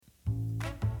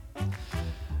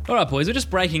All right, boys, we're just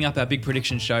breaking up our big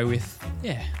prediction show with,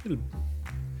 a little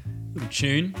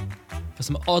tune for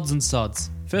some odds and sods.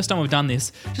 First time we've done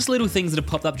this, just little things that have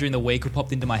popped up during the week or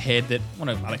popped into my head that I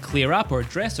want to either clear up or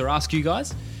address or ask you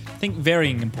guys. I think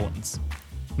varying importance,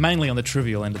 mainly on the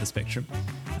trivial end of the spectrum.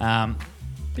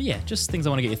 But yeah, just things I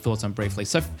want to get your thoughts on briefly.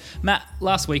 So, Matt,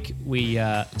 last week we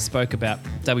spoke about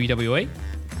WWE.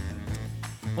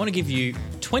 I want to give you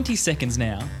 20 seconds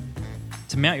now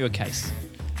to mount your case.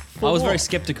 I was very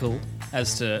skeptical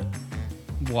as to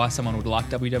why someone would like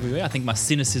WWE. I think my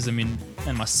cynicism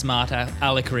and my smart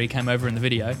alegory came over in the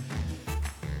video.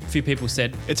 A few people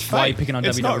said, It's fake. why are you picking on WWE?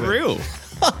 It's not real.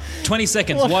 20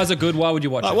 seconds. Why is it good? Why would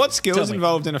you watch it? What skills Tell me.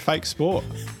 involved in a fake sport?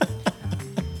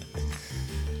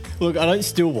 Look, I don't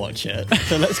still watch it.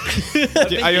 So let's.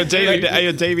 Are your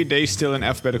DVDs still in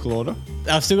alphabetical order?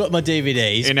 I've still got my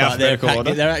DVDs, In but alphabetical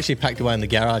order? they're actually packed away in the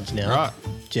garage now. Right.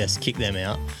 Just kick them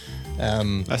out.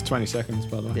 That's 20 seconds,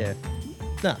 by the way. Yeah.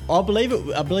 No, I believe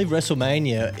it. I believe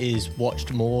WrestleMania is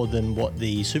watched more than what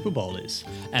the Super Bowl is.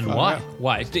 And why? yeah.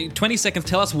 Why? 20 seconds.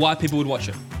 Tell us why people would watch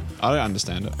it. I don't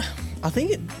understand it. I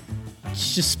think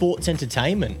it's just sports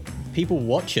entertainment. People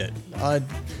watch it. I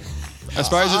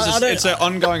suppose it's an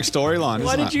ongoing storyline.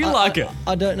 Why isn't did it? you like it?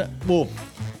 I don't know. Well,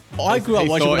 I grew up He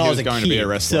watching thought when he I was was a going to be a kid.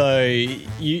 wrestler. So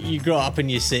you grow up and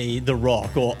you see The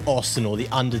Rock or Austin or The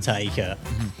Undertaker,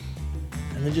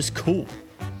 and they're just cool.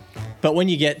 But when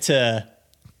you get to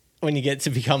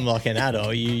become like an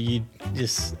adult, you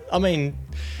just. I mean,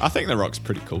 I think The Rock's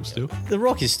pretty cool still. The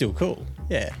Rock is still cool.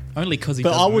 Yeah. Only because he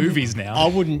But does I wouldn't, movies now. I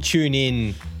wouldn't tune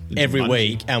in every Bungie.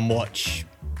 week and watch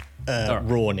right.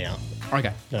 Raw now.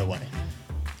 Okay. No way.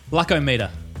 Lucko meter.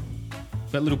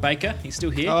 That little Baker, he's still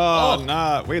here. Oh,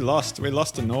 nah, we lost. We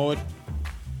lost to Nord.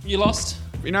 You lost.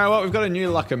 You know what? We've got a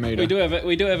new Lucker meter. We do have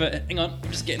it. Hang on,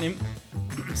 I'm just getting him.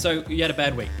 So you had a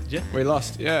bad week, did you? We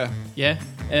lost, yeah. Yeah.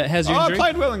 How's your I injury?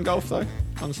 played well in golf, though,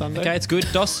 on Sunday. Okay, it's good.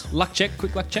 Dos, luck check.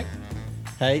 Quick luck check.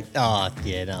 Hey,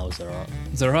 yeah, no, it was all right.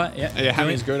 Is that right? Yeah. Yeah,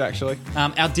 Hammy's good, actually.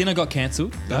 Our dinner got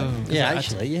cancelled. Yeah,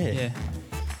 actually, yeah. Yeah.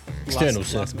 External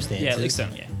Last- circumstances. Yeah,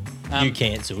 external. Yeah. You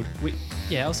cancelled.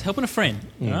 I was helping a friend.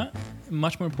 All right.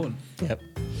 Much more important. Yep.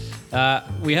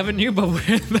 We have a new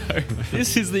bobblehead though.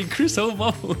 This is the Chris Hall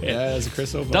bobblehead. Yeah, there's a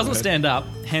crystal. Doesn't stand up.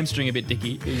 Hamstring a bit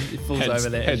dicky. It falls over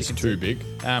there. as Head's you can too see.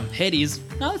 big. Head is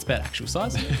that's about actual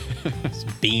size.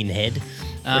 Bean head.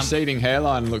 Receding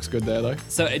hairline looks good there, though.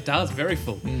 So it does very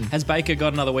full. Has Baker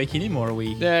got another week in him, or are we?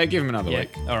 Yeah, give him another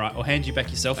week. All right. I'll hand you back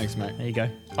yourself. Thanks, mate. There you go.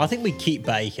 I think we keep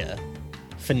Baker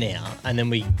for now, and then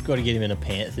we got to get him in a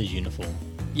Panthers uniform.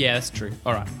 Yeah, that's true.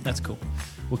 All right, that's cool.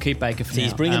 We'll keep Baker for See, now.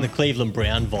 he's bringing the Cleveland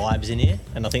Brown vibes in here,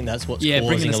 and I think that's what's Yeah,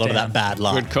 bringing causing a us lot of down. that bad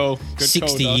luck. Good call. Good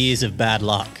 60 call, Doc. years of bad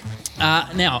luck.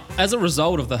 Now, as a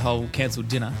result of the whole cancelled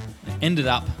dinner, it ended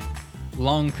up a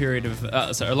long chain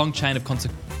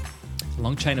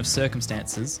of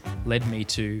circumstances led me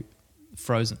to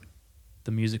Frozen,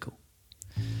 the musical.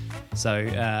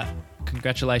 So,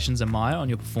 congratulations, Amaya, on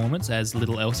your performance as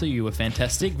Little Elsa. You were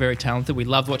fantastic, very talented. We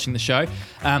loved watching the show.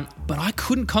 But I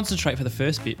couldn't concentrate for the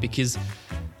first bit because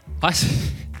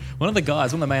one of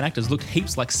the main actors, looked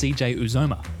heaps like CJ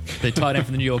Uzoma, the tight end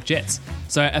from the New York Jets.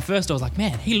 So at first I was like,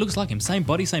 man, he looks like him. Same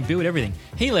body, same build, everything.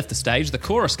 He left the stage. The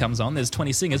chorus comes on. There's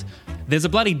 20 singers. There's a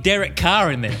bloody Derek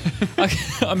Carr in there.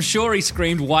 I'm sure he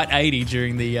screamed White 80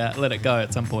 during the Let It Go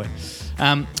at some point.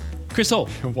 Chris Hall.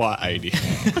 White 80. I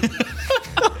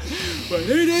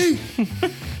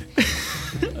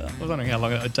was wondering how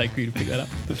long it would take for you to pick that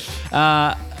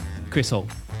up. Chris Hall,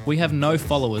 we have no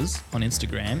followers on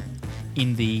Instagram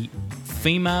in the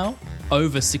female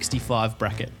over 65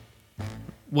 bracket.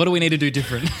 What do we need to do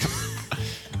different?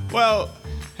 Well,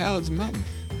 Howard's mum.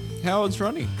 Howard's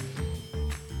Ronnie.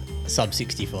 Sub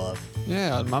 65.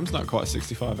 Yeah, mum's not quite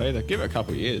 65 either. Give it a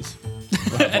couple of years.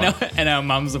 and our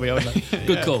mums will be older.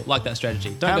 Good call. Like that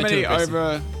strategy. Don't How go too many aggressive.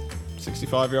 over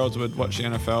 65-year-olds would watch the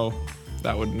NFL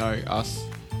that would know us?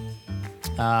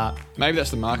 Maybe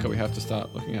that's the marker we have to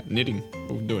start looking at. Knitting.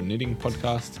 We'll do a knitting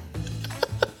podcast.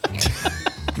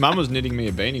 Mum was knitting me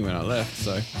a beanie when I left,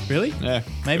 so Really? yeah.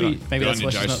 Maybe Good that's on why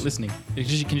you, she's not Jose. listening. Can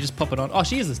you just pop it on? Oh,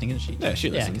 she is listening, isn't she? Yeah, she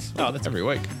listens. okay. Oh, that's every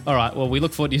week. All right. Well, we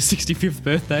look forward to your 65th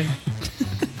birthday.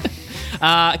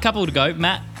 A couple to go.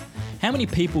 Matt, how many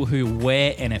people who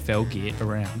wear NFL gear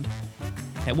around?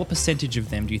 And what percentage of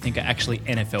them do you think are actually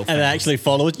NFL fans? And I actually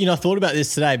followed. You know, I thought about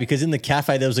this today because in the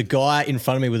cafe there was a guy in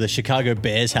front of me with a Chicago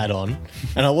Bears hat on,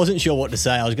 and I wasn't sure what to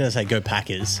say. I was going to say go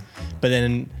Packers, but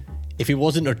then if he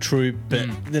wasn't a true, but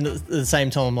then at the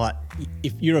same time, I'm like,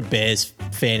 if you're a Bears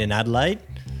fan in Adelaide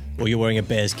or you're wearing a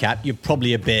Bears cap, you're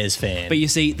probably a Bears fan. But you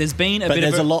see, there's been a But bit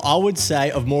there's of a lot, I would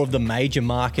say, of more of the major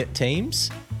market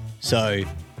teams. So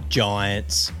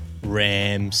Giants,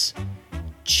 Rams,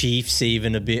 Chiefs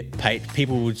even a bit.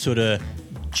 People would sort of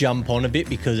jump on a bit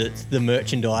because it's the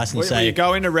merchandise and When say you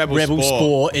go into Rebel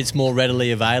Sport, it's more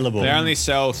readily available. They only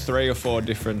sell 3 or 4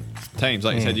 different teams.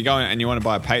 Like you said, you go in and you want to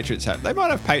buy a Patriots hat. They might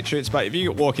have Patriots, but if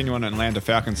you walk in, you want an Atlanta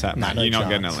Falcons hat, No, mate, no you're not chance.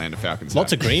 getting an Atlanta Falcons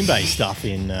Lots hat. of Green Bay stuff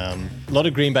in. A lot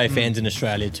of Green Bay fans in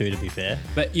Australia too, to be fair.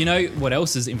 But you know what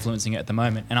else is influencing it at the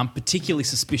moment? And I'm particularly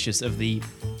suspicious of the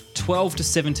 12 to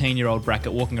 17-year-old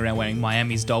bracket walking around wearing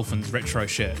Miami's Dolphins retro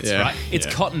shirts, Yeah, right? It's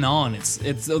yeah. Cotton On. It's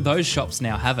those shops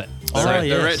now have it. Oh, So right,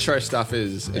 yeah. The Yes. retro stuff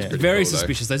is pretty very cool, though.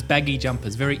 suspicious. Those baggy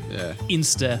jumpers, very Yeah.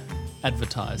 Insta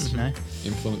advertised, you know?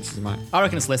 Influences, mate. I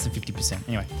reckon it's less than 50%.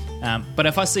 Anyway, but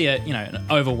if I see an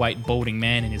overweight, balding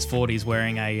man in his 40s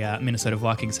wearing a Minnesota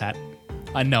Vikings hat,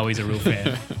 I know he's a real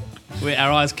fan.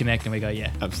 Our eyes connect and we go, yeah.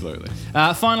 Absolutely.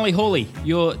 Finally, Hawley,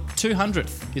 your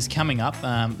 200th is coming up.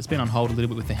 It's been on hold a little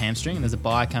bit with the hamstring, and there's a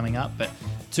bye coming up, but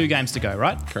 2 games to go,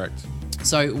 right? Correct.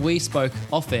 So we spoke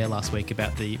off air last week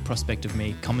about the prospect of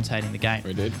me commentating the game.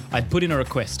 We did. I'd put in a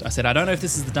request. I said, I don't know if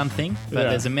this is the done thing, but Yeah.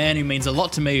 there's a man who means a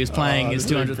lot to me who's playing his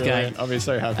 200th game. I'll be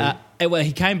so happy. Well,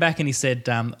 he came back and he said,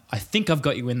 I think I've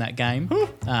got you in that game,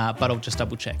 but I'll just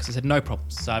double check. So I said, no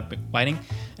problems. So I've been waiting.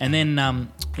 And then,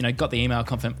 got the email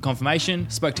confirmation,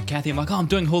 spoke to Kathy. I'm like, I'm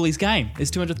doing Hawley's game. His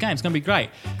 200th game. It's going to be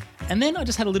great. And then I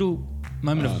just had a little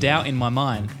moment of doubt in my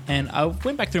mind. And I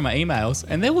went back through my emails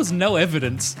and there was no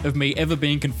evidence of me ever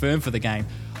being confirmed for the game.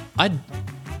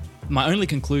 My only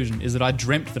conclusion is that I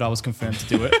dreamt that I was confirmed to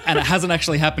do it, and it hasn't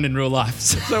actually happened in real life.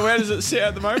 So where does it sit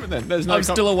at the moment then? There's no I'm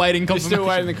still awaiting You're confirmation. still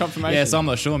waiting the confirmation? Yeah, so I'm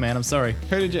not sure, man. I'm sorry.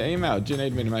 Who did you email? Do you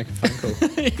need me to make a phone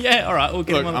call? Yeah, all right. We'll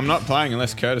get Look, him on. I'm not playing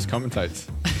unless Curtis commentates.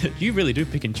 You really do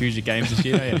pick and choose your games this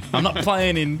year, don't you? I'm not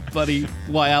playing in bloody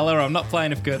Wyala, or I'm not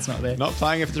playing if Kurt's not there. Not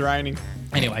playing if it's raining.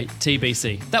 Anyway,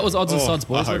 TBC. That was odds and sods,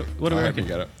 boys. I hope, What do we I hope reckon? you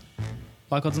get it.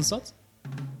 Like odds and sods?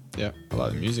 Yeah, I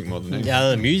like the music more than anything. Yeah,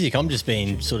 the music, I'm just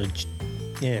being sort of,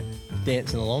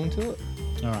 dancing along to it.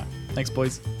 All right. Thanks,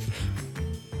 boys.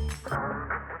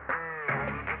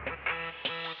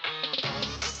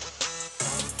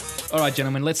 All right,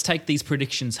 gentlemen, let's take these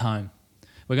predictions home.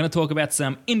 We're going to talk about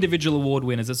some individual award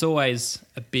winners. It's always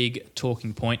a big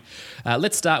talking point.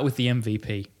 Let's start with the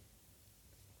MVP.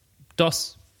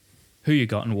 Dos, who you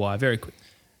got and why? Very quick.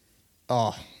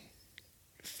 Oh,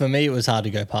 for me, it was hard to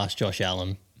go past Josh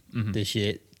Allen this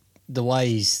year. The way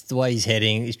he's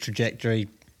heading, his trajectory,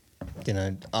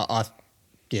 I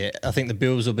think the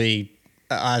Bills will be,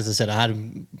 as I said, I had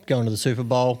them going to the Super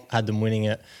Bowl, had them winning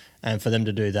it, and for them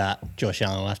to do that, Josh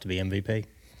Allen will have to be MVP.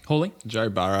 Hawley? Joe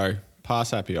Burrow, pass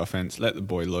happy offense, let the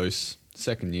boy loose.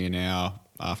 Second year now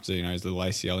after his little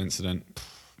ACL incident,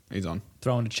 he's on.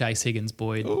 Throwing to Chase Higgins,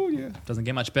 Boyd. Oh yeah, Doesn't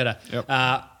get much better.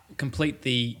 Yep. Complete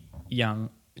the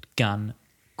young gun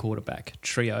quarterback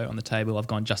trio on the table. I've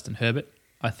gone Justin Herbert.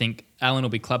 I think Allen will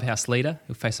be clubhouse leader.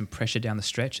 He'll face some pressure down the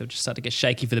stretch. He'll just start to get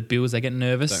shaky for the Bills. They get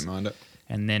nervous. don't mind it.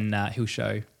 And then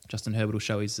Justin Herbert will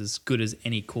show he's as good as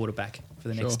any quarterback for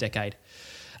the next decade.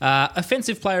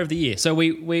 Offensive player of the year. So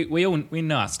we all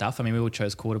know our stuff. I mean, we all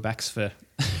chose quarterbacks for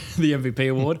the MVP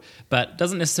award, but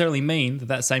doesn't necessarily mean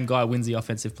that same guy wins the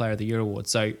offensive player of the year award.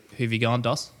 So who have you gone,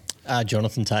 Dos?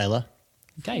 Jonathan Taylor.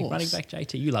 Okay, running back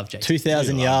JT. You love JT.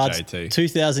 2,000 You love yards. JT.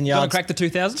 2,000 Got to yards. crack the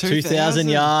 2,000? 2,000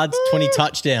 yards, 20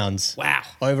 touchdowns. Wow.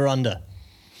 Over under.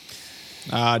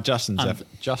 Justin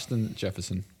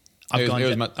Jefferson. I've It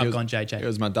was- gone JJ. It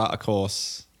was my dark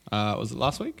horse. Was it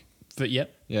last week? But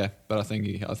yep, Yeah, but I think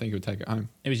he would take it home.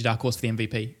 it was your dark horse for the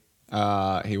MVP.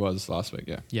 He was last week.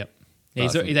 Yeah. Yep. Yeah, I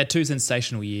think- he's had 2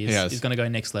 sensational years. He has. He's going to go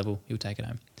next level. He'll take it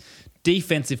home.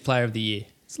 Defensive player of the year.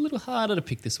 It's a little harder to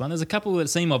pick this one. There's a couple that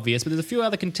seem obvious, but there's a few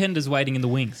other contenders waiting in the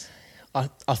wings. I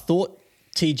thought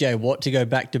TJ Watt to go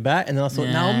back to back, and then I thought,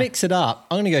 no, Nah. I'll mix it up.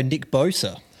 I'm going to go Nick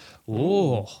Bosa.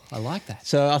 Oh, I like that.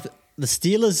 So the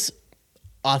Steelers,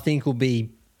 I think, will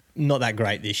be not that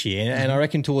great this year. And I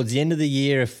reckon towards the end of the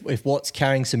year, if Watt's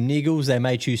carrying some niggles, they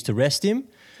may choose to rest him.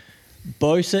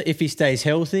 Bosa, if he stays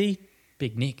healthy,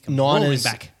 Big Nick. Rolling Niners,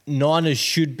 back. Niners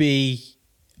should be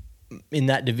in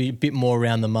that division, a bit more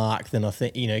around the mark than I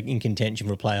think, in contention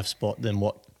for a playoff spot than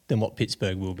what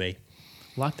Pittsburgh will be.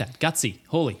 Like that. Gutsy.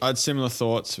 Hawley. I had similar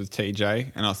thoughts with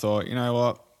TJ, and I thought, you know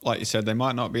what? Like you said, they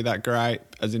might not be that great.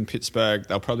 As in Pittsburgh,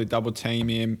 they'll probably double team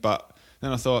him. But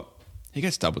then I thought, he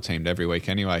gets double teamed every week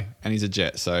anyway, and he's a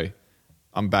Jet, so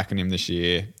I'm backing him this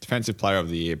year. Defensive Player of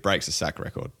the Year, breaks the sack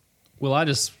record. Well, I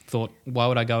just thought, why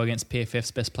would I go against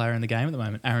PFF's best player in the game at the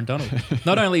moment, Aaron Donald?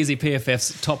 Not only is he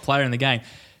PFF's top player in the game,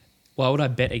 Why would I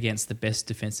bet against the best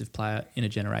defensive player in a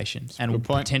generation and good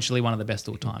point. potentially one of the best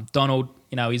all time? Donald,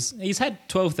 he's had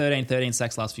 12, 13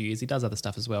 sacks last few years. He does other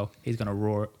stuff as well. He's going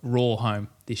to roar home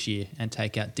this year and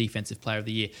take out Defensive Player of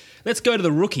the Year. Let's go to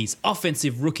the rookies.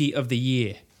 Offensive Rookie of the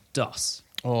Year. Dos.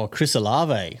 Oh, Chris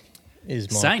Olave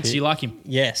is my Saints, pick. you like him?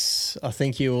 Yes, I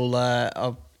think he'll.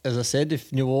 As I said,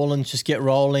 if New Orleans just get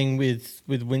rolling with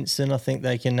Winston, I think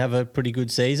they can have a pretty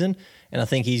good season, and I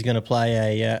think he's going to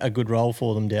play a good role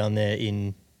for them down there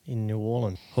in New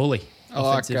Orleans. Hawley. I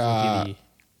like, Offensive Rookie of the Year.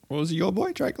 what was it, your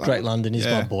boy, Drake London? Drake London is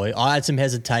my boy. I had some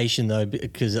hesitation though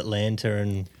because Atlanta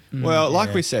and Well,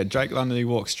 like we said, Drake London, he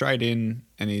walked straight in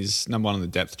and he's number one on the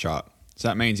depth chart. So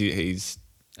that means he's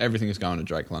everything is going to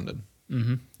Drake London.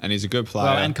 Mm-hmm. And he's a good player.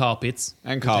 Well, and Kyle Pitts.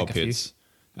 And We'll Kyle take a few. Pitts.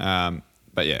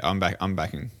 But yeah, I'm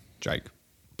backing Drake.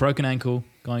 Broken ankle,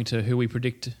 going to who we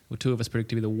predict, or two of us predict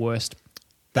to be the worst.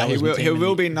 That He was will, team he in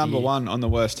will the- be number the year. one on the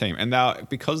worst team. And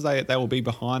because they will be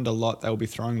behind a lot, they will be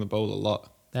throwing the ball a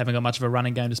lot. They haven't got much of a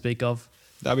running game to speak of.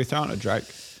 They'll be throwing it at Drake.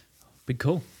 Big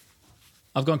call.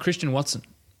 I've gone Christian Watson.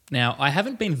 Now, I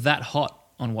haven't been that hot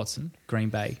on Watson, Green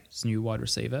Bay's new wide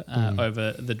receiver,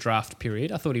 over the draft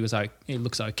period. I thought he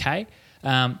looks okay.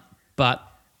 But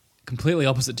completely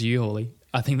opposite to you, Hawley.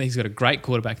 I think that he's got a great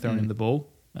quarterback throwing him the ball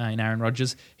in Aaron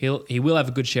Rodgers. He will have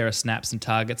a good share of snaps and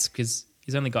targets because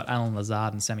he's only got Alan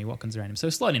Lazard and Sammy Watkins around him. So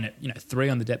slide in at 3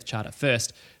 on the depth chart at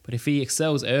first. But if he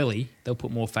excels early, they'll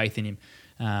put more faith in him.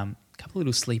 A couple of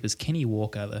little sleepers. Kenny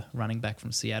Walker, the running back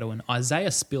from Seattle, and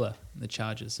Isaiah Spiller, the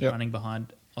Chargers, Yep. running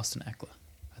behind Austin Eckler.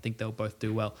 I think they'll both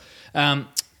do well.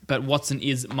 But Watson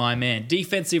is my man.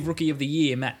 Defensive Rookie of the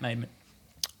Year, Matt Maidman.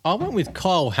 I went with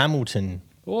Kyle Hamilton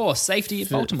Oh, safety at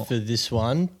Baltimore. for this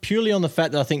one, purely on the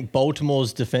fact that I think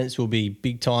Baltimore's defense will be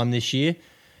big time this year,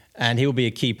 and he'll be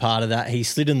a key part of that. He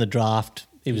slid in the draft.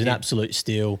 He was an absolute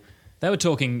steal. They were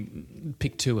talking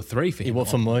pick 2 or 3 for him.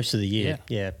 For most of the year.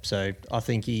 Yeah. So I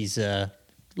think he's a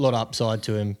lot of upside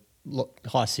to him,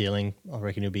 high ceiling. I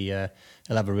reckon he'll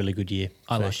have a really good year.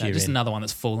 I like first that. year Just in. another one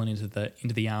that's fallen into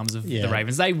the arms of Yeah. the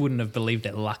Ravens. They wouldn't have believed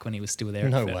their luck when he was still there.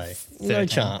 No at way. 13. No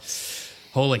chance.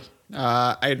 Hawley.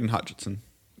 Aiden Hutchinson.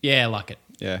 Yeah, I like it.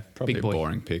 Yeah, probably Big a boy.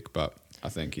 boring pick, but I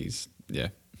think he's, No, Safe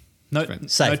no pick.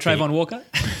 Trayvon Walker.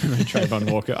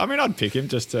 Trayvon Walker. I mean, I'd pick him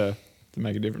just to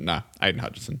make a difference. Nah, Aiden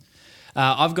Hutchinson.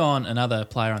 I've gone another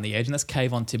player on the edge, and that's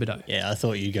Kayvon Thibodeau. Yeah, I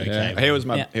thought you'd go Yeah, Kayvon. he was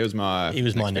my. Yeah. He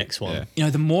was my next one. Yeah.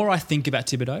 The more I think about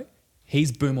Thibodeau,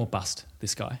 he's boom or bust,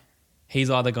 this guy. He's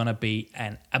either going to be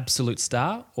an absolute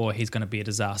star or he's going to be a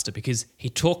disaster because he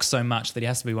talks so much that he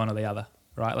has to be one or the other,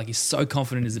 right? Like he's so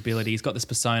confident in his ability. He's got this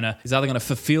persona. He's either going to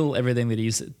fulfill everything that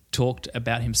he's talked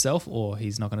about himself or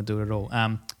he's not going to do it at all.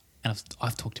 And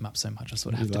I've talked him up so much, I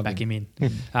sort of have to love back him in.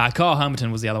 Kyle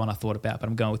Hamilton was the other one I thought about, but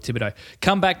I'm going with Thibodeau.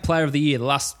 Comeback Player of the Year, the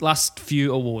last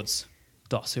few awards.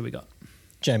 Dos, who we got?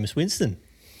 Jameis Winston.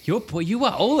 Your boy, you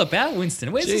are all about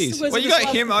Winston. Where's Jeez. where's Well, you this got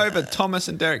love? him over Thomas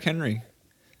and Derrick Henry.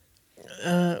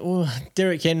 Well,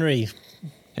 Derrick Henry.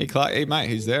 Mate,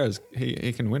 he's there.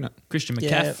 He can win it. Christian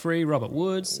Yeah. McCaffrey, Robert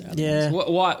Woods. Yeah.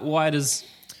 Why does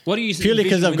what do you Purely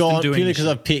because envision I've Winston gone. doing Purely this because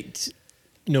year? I've picked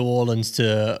New Orleans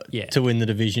to Yeah. win the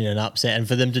division and upset, and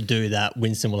for them to do that,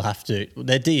 Winston will have to.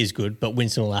 Their D is good, but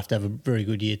Winston will have to have a very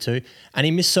good year too. And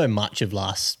he missed so much of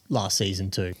last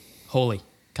season too. Hawley,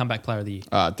 comeback player of the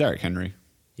year. Derrick Henry.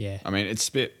 Yeah. I mean, it's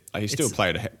spit. He still It's-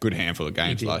 played a good handful of He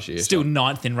games did. last year. Still so-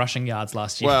 ninth in rushing yards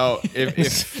last year. Well,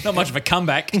 if not much of a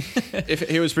comeback. if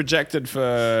he was projected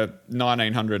for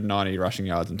 1,990 rushing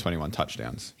yards and 21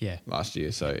 touchdowns Yeah. last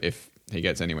year, so if he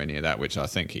gets anywhere near that, which I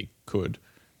think he could,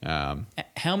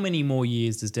 How many more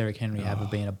years does Derrick Henry have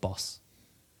of being a boss?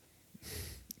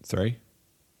 3.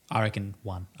 I reckon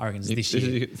 1. I reckon it's You- this this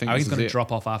year. is- you think I reckon this he's going to is it?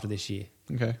 drop off after this year.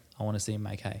 Okay. I want to see him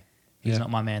make hay. He's Yeah. not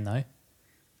my man though.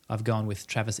 I've gone with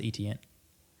Travis Etienne,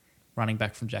 running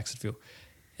back from Jacksonville.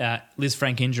 Liz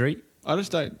Frank injury.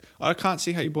 I can't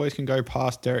see how you boys can go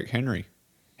past Derrick Henry.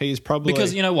 He is probably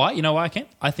Because you know why? You know why I can?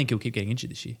 I think he'll keep getting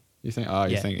injured this year. You think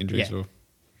Yeah, injuries yeah. will.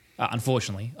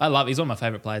 Unfortunately, he's one of my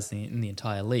favourite players in the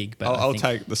entire league. But I'll I think,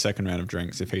 take the second round of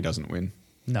drinks if he doesn't win.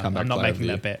 No, Comeback I'm not player of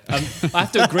making the that year. bet. I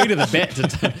have to agree to the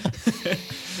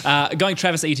bet. Going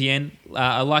Travis Etienne.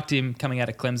 I liked him coming out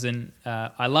of Clemson.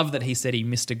 I love that he said he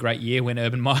missed a great year when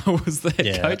Urban Meyer was the head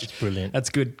Yeah, coach. that's brilliant. That's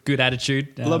good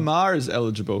attitude. Lamar is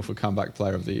eligible for comeback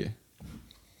player of the year.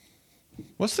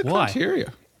 What's the Why?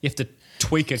 criteria? You have to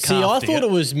tweak a calf. See, I to thought get- it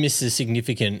was missed a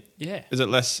significant Yeah. Is it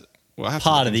less? Well, I have to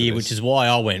part look of the into year, this. which is why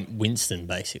I went Winston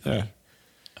basically.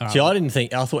 Yeah. See,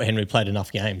 I thought Henry played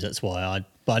enough games. That's why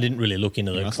but I didn't really look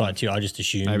into the that's not- criteria. I just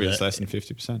assumed Maybe that it's less than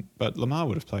 50%, but Lamar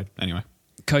would have played anyway.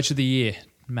 Coach of the year,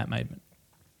 Matt Maidman.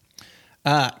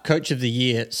 Coach of the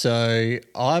year. So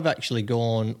I've actually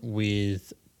gone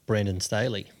with Brandon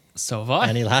Staley. So have I.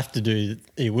 And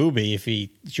he will be if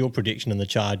it's your prediction and the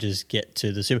Chargers get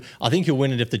to the Super. I think he'll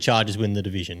win it if the Chargers win the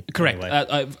division. Correct.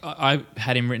 Anyway. I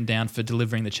had him written down for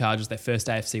delivering the Chargers their first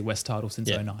AFC West title since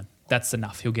Yeah. 09. That's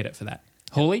enough. He'll get it for that.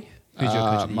 Hawley, who's your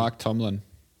coach of the Mark Tomlin.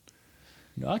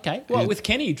 year? Okay. Well, with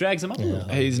Kenny, he drags him up a little.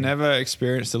 He's never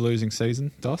experienced a losing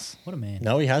season, Dos. What a man.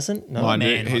 No, he hasn't. No, Mind you,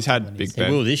 man, he's Mark had Tomlin Big is. he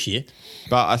Ben. will this year.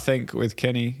 But I think with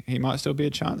Kenny, he might still be a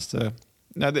chance to.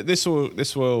 No, this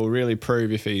will really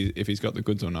prove if he's got the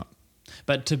goods or not.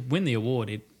 But to win the award,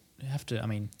 you have to,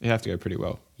 You have to go pretty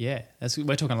well. yeah.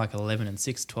 We're talking like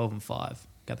 11-6, 12-5.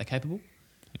 Got that capable?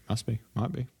 He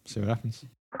might be. See what happens.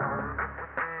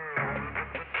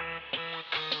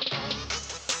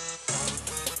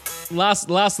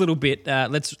 Last little bit.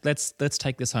 Let's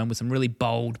take this home with some really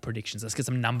bold predictions. Let's get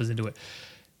some numbers into it.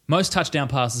 Most touchdown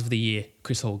passes for the year.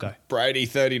 Chris Hall, go. Brady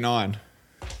 39.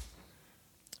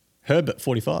 Herbert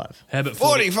 45. Herbert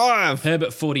 40. 45.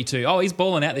 Herbert 42. Oh, he's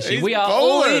balling out this year. He's We are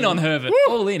all balling. in on Herbert.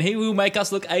 All in. He will make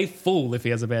us look a fool if he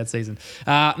has a bad season.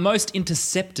 Most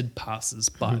intercepted passes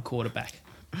by a quarterback.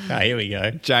 Here we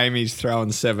go. Jamie's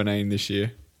throwing 17 this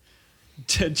year.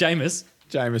 Jameis.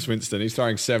 Jameis Winston, he's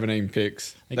throwing 17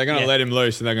 picks. They're going to Yeah. let him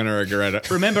loose and they're going to regret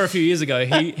it. Remember a few years ago,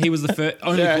 he was the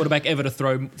only Yeah. quarterback ever to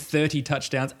throw 30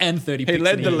 touchdowns and 30 picks. He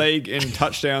led in a the year. league in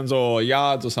touchdowns or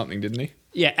yards or something, didn't he?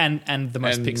 Yeah, and the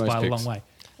most And picks most by a picks. long way.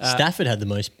 Stafford had the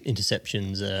most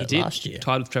interceptions He did. last year.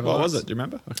 Tied with Trevor What Lawrence. was it? Do you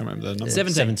remember? I can't remember the number.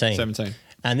 17. 17.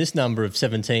 And this number of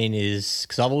 17 is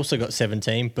because I've also got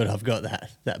 17, but I've got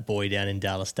that boy down in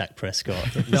Dallas, Dak Prescott.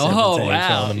 at 17,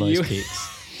 wow. throwing the most You- picks.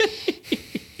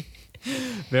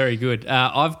 Very good.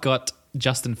 I've got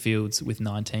Justin Fields with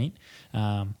 19.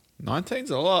 19's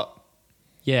a lot.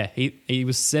 Yeah, he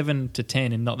was 7 to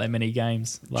 10 in not that many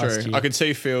games last True. year. I could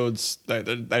see Fields,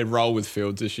 they roll with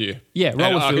Fields this year. Yeah, roll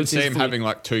And with I could Fields. see He's him fully- having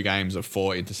like 2 games of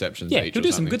 4 interceptions Yeah, each. he'll or do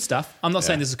some something. good stuff. I'm not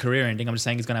saying Yeah. this is career ending. I'm just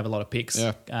saying he's going to have a lot of picks.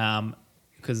 Yeah.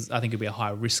 Because I think he'll be a high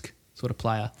risk sort of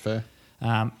player. Fair.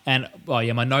 My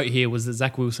note here was that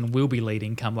Zach Wilson will be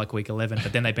leading come like week 11,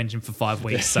 but then they bench him for 5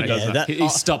 weeks, so he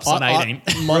stops on 18.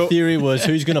 My theory was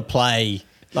who's going to play.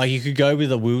 Like you could go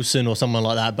with a Wilson or someone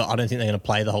like that, but I don't think they're going to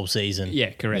play the whole season.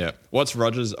 Yeah, correct. Yeah. What's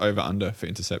Rodgers over under for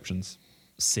interceptions?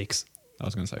 6. I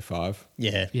was going to say 5.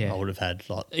 Yeah, Yeah. I would have had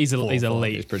like. He's 4 or 5.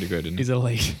 elite. He's pretty good, isn't he? He's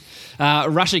elite.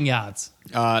 Rushing yards.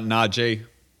 Najee.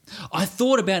 I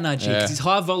thought about Najee because Yeah. he's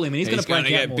high volume and he's going He's to break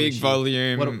gonna out get more big this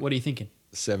year. volume. What are you thinking?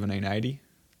 1780.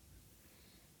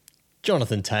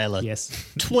 Jonathan Taylor. Yes.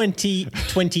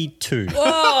 2022.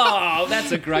 Oh,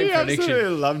 that's a great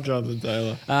prediction. love Jonathan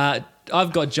Taylor.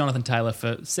 I've got Jonathan Taylor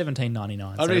for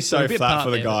 $17.99. I'd be so a bit flat part for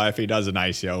the there. guy if he does an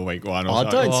ACL week 1 or Oh,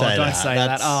 something. don't say don't that. say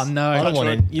that. Oh, no. I don't Touch want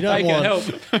wood. it. You don't Take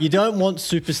it, want. You don't want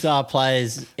superstar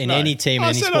players in any team in I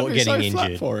any said I'd sport be so getting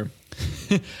flat injured. for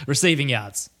him. Receiving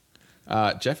yards.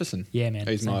 Jefferson. Yeah, man.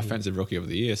 He's Same my here. offensive rookie of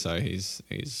the year, so he's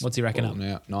What's he racking balling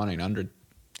out 1900.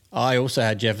 I also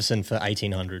had Jefferson for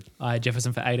 1800. I had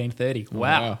Jefferson for 1830. Wow.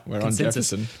 wow. We're on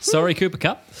Jefferson. Sorry, Cooper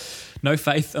Cup. No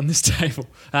faith on this table.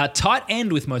 Tight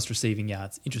end with most receiving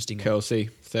yards. Interesting. one. Kelsey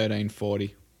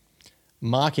 1340.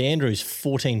 Mark Andrews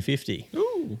 1450.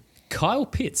 Ooh. Kyle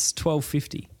Pitts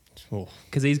 1250 Oh,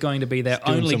 because he's going to be their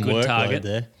doing only some good workload target.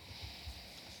 there.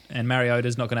 And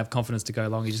Mariota's not going to have confidence to go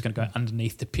long. He's just going to go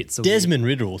underneath the Pitts. all Desmond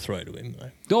Ritter will throw to him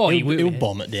though. Oh, he he'll, will, he'll yeah.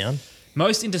 bomb it down.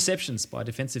 Most interceptions by a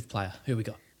defensive player. Who we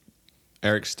got?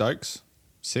 Eric Stokes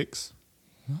 6.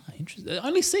 Oh, interesting.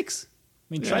 Only 6.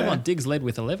 I mean, Yeah. Trayvon Diggs led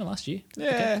with 11 last year.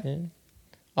 Yeah.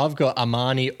 I've got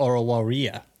Amani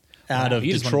Oruwariya out Wow, of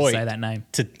you just wanted Detroit. to say that name.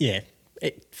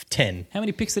 10. How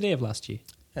many picks did he have last year?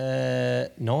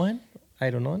 9,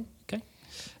 8 or 9. Okay.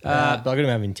 But I got him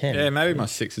having 10. Yeah, maybe my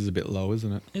 6 is a bit low,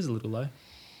 isn't it? He's a little low.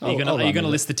 I'll Are you run going to with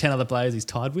list the 10 other players he's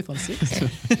tied with on 6?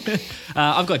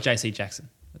 I've got JC Jackson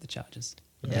with the Chargers.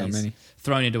 How He's many?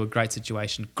 thrown into a great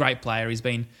situation. Great player. He's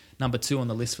been number 2 on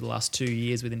the list for the last 2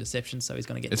 years with interceptions, so he's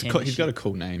going to get 10 He's got a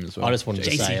cool name as well. I just wanted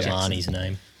to JC say Jackson. Amani's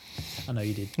name. I know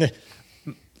you did.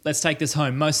 Let's take this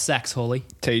home. Most sacks, Hawley.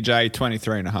 TJ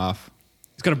 23.5.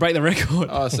 He's going to break the record.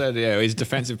 Oh, I said, yeah, he's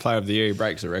defensive player of the year. He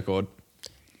breaks the record.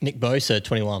 Nick Bosa,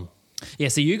 21. Yeah,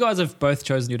 so you guys have both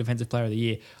chosen your defensive player of the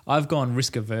year. I've gone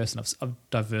risk averse and I've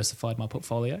diversified my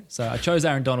portfolio. So I chose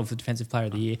Aaron Donald for defensive player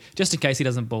of the year. Just in case he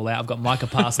doesn't ball out, I've got Micah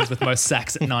Parsons with most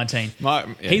sacks at 19.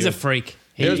 He's a freak.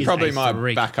 He was is probably a my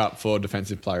freak. backup for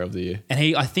defensive player of the year.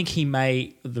 And I think he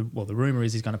may, the rumor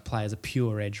is he's going to play as a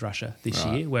pure edge rusher this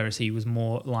year, whereas he was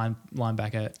more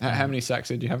linebacker. How many sacks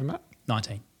did you have him at?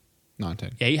 19.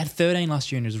 19. Yeah, he had 13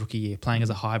 last year in his rookie year, playing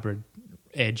as a hybrid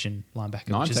edge and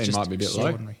linebacker. which is 19 just might be a bit low.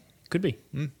 extraordinary. Could be.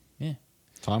 Yeah.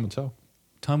 Time will tell.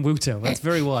 Time will tell. That's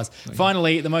very wise.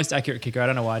 Finally, the most accurate kicker. I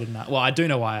don't know why I didn't. Well, I do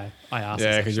know why I asked.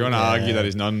 Yeah, this, because you want to argue that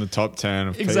he's not in the top 10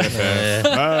 of Exactly.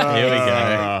 PFF. Here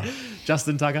we go.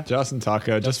 Justin Tucker. Justin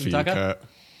Tucker, just for Justin Tucker? you, Kurt.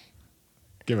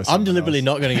 Give us I'm something deliberately else.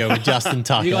 not going to go with Justin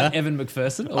Tucker. You got Evan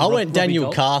McPherson. Or I went Robbie Daniel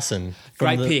Gold? Carson.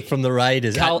 Great pick. From the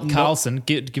Raiders. Carlson.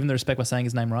 Give him the respect by saying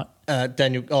his name right.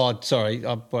 Daniel. Oh, sorry.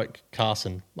 I broke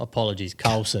Carson. Apologies.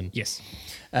 Carlson. Yes.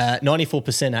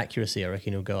 94% accuracy, I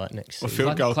reckon he'll go out next Well, season.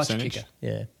 field goal Clutch percentage. kicker.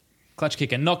 Yeah. Clutch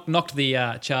kicker. Knocked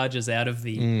the Chargers out of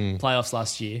the playoffs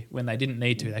last year when they didn't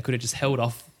need to. They could have just held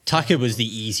off. Tucker was the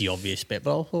easy, obvious bet,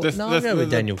 but I thought, I'll go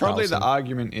with Daniel Probably Carlson. the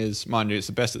argument is, mind you, it's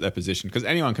the best at their position because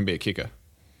anyone can be a kicker.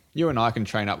 You and I can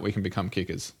train up, we can become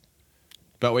kickers.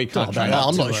 But we can't train up.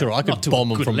 I'm not sure I not could to a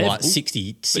bomb him good from level. like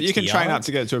 60 But you can train up yards.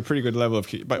 to get to a pretty good level of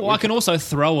kick. But, Well, I can also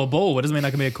throw a ball. It doesn't mean I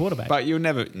can be a quarterback. but you'll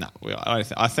never. No, I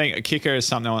think a kicker is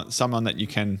someone that you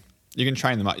can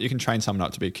train them up. You can train someone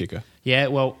up to be a kicker. Yeah,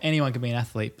 well, anyone can be an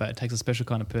athlete, but it takes a special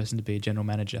kind of person to be a general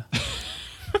manager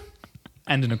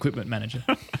and an equipment manager.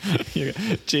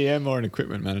 GM or an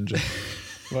equipment manager.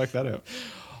 Work that out.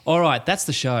 All right, that's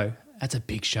the show. That's a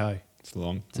big show. It's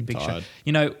long. It's a big show.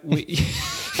 You know,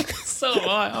 so am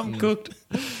I. I'm cooked.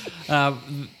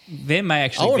 There may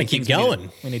actually I wanna be keep things going.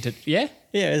 We need to. Yeah?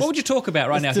 Yeah, What would you talk about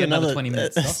right now if you had another 20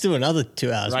 minutes? Let's do another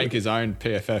 2 hours. Rank his own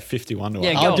PFF 51 to 1.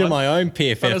 Yeah, go I'll do on. my own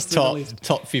Run us through the PFF list.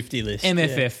 top 50 list.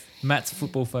 MFF, Yeah, Matt's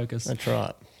football focus. that's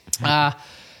right.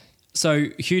 So,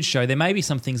 huge show. There may be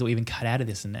some things that we even cut out of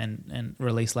this and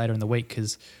release later in the week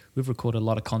because we've recorded a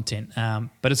lot of content.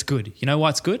 But it's good. You know why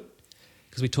it's good?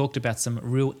 Because we talked about some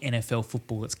real NFL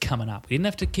football that's coming up. We didn't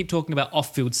have to keep talking about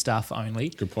off-field stuff only.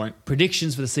 Good point.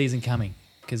 Predictions for the season coming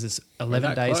because it's 11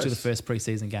 that days close. to the first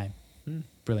preseason game.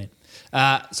 Brilliant.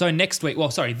 So next week,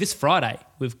 this Friday,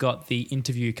 we've got the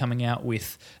interview coming out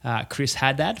with Chris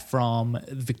Haddad from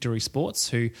Victory Sports,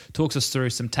 who talks us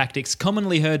through some tactics,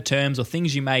 commonly heard terms or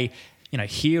things you may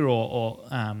hear or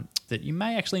that you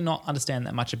may actually not understand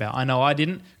that much about. I know I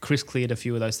didn't. Chris cleared a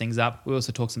few of those things up. We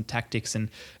also talked some tactics and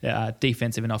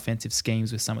defensive and offensive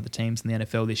schemes with some of the teams in the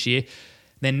NFL this year.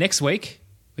 Then next week,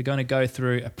 we're going to go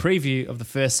through a preview of the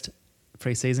first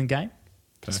preseason game,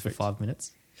 just for Perfect. 5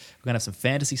 minutes. We're going to have some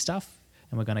fantasy stuff,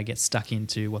 and we're going to get stuck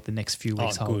into what the next few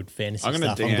weeks hold. Good fantasy I'm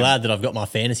gonna stuff. I'm DM. glad that I've got my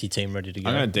fantasy team ready to go.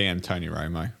 I'm going to DM Tony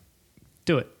Romo.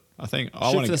 Do it. I think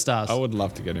Shoot for the stars. I would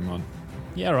love to get him on.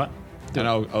 Yeah, all right. And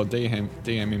I'll DM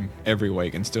him every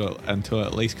week until it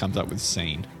at least comes up with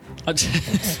scene.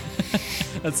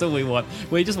 That's all we want.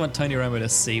 We just want Tony Romo to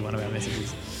see one of our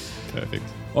messages. Perfect.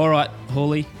 All right,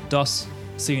 Hawley, Doss,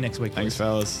 see you next week. Thanks, boys.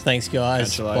 fellas. Thanks,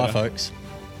 guys. Catch you Bye, later. folks.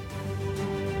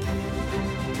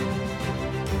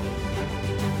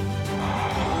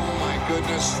 Oh my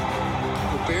goodness.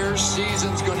 The Bears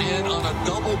season's going to end on a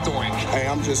double doink. Hey,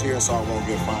 I'm just here so I won't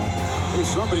get fined. Hey,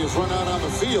 somebody has run out on the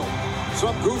field.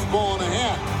 Some goofball in a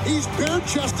hat. He's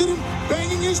bare-chested and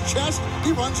banging his chest.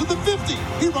 He runs to the 50.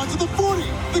 He runs to the 40.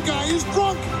 The guy is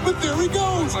drunk, but there he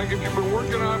goes. Like if you've been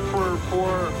working out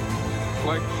for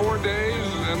like 4 days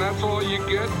and that's all you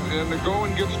get and the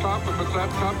going gets tough, if it's that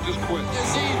tough, just quit.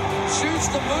 As he shoots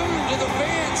the moon to the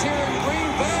fans here in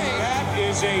Green Bay. That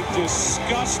is a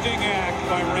disgusting act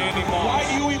by Randy Moss. Why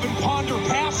do you even ponder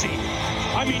passing?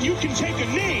 I mean, you can take a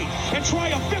knee and try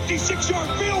a 56-yard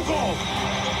field goal.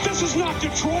 This is not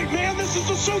Detroit, man. This is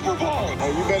the Super Bowl.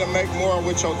 Hey, you better make more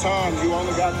with your time. You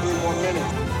only got 3 more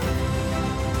minutes.